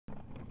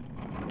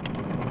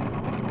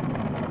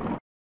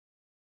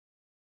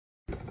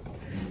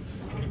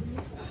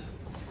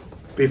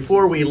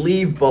Before we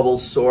leave bubble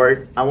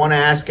sort, I want to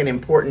ask an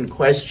important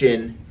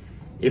question.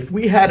 If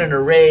we had an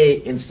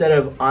array, instead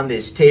of on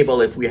this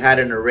table, if we had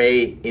an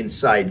array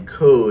inside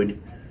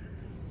code,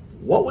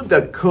 what would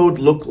the code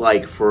look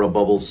like for a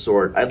bubble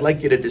sort? I'd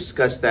like you to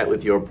discuss that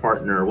with your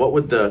partner. What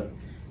would the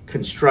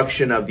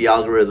construction of the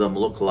algorithm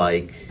look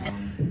like?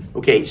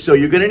 Okay, so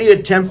you're going to need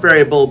a temp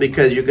variable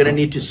because you're going to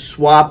need to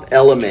swap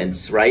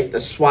elements, right?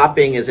 The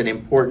swapping is an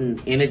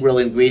important integral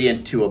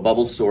ingredient to a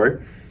bubble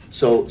sort.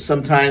 So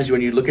sometimes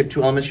when you look at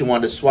two elements, you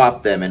want to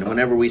swap them. And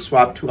whenever we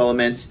swap two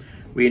elements,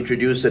 we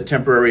introduce a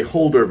temporary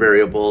holder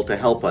variable to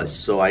help us.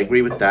 So I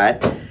agree with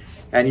that.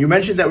 And you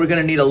mentioned that we're going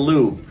to need a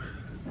loop.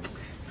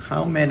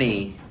 How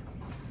many?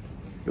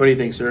 What do you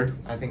think, sir?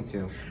 I think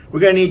 2. We're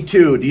going to need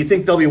 2. Do you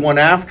think there'll be one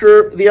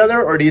after the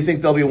other, or do you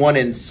think there'll be one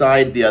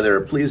inside the other?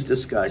 Please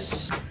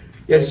discuss.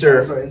 Yes,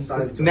 sir. So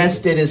inside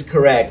Nested is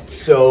correct.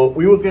 So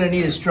we were going to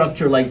need a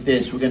structure like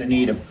this. We're going to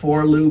need a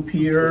for loop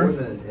here,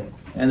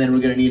 and then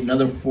we're going to need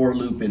another for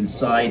loop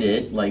inside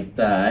it, like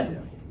that.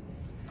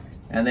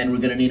 And then we're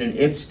going to need an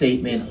if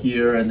statement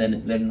here, and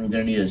then we're going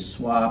to need a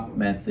swap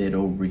method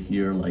over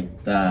here,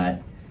 like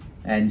that.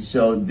 And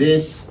so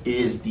this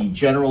is the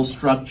general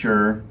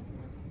structure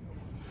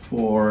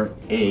for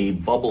a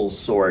bubble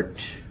sort.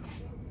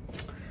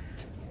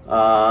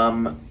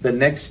 The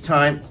next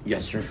time,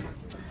 yes, sir.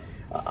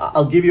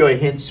 I'll give you a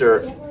hint,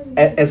 sir.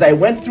 As I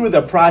went through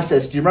the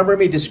process, do you remember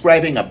me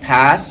describing a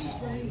pass?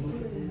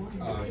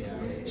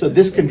 So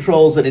this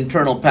controls an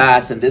internal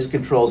pass, and this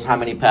controls how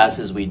many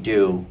passes we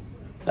do.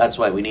 That's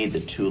why we need the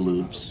 2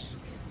 loops.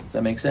 Does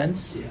that make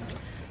sense?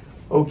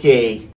 Okay.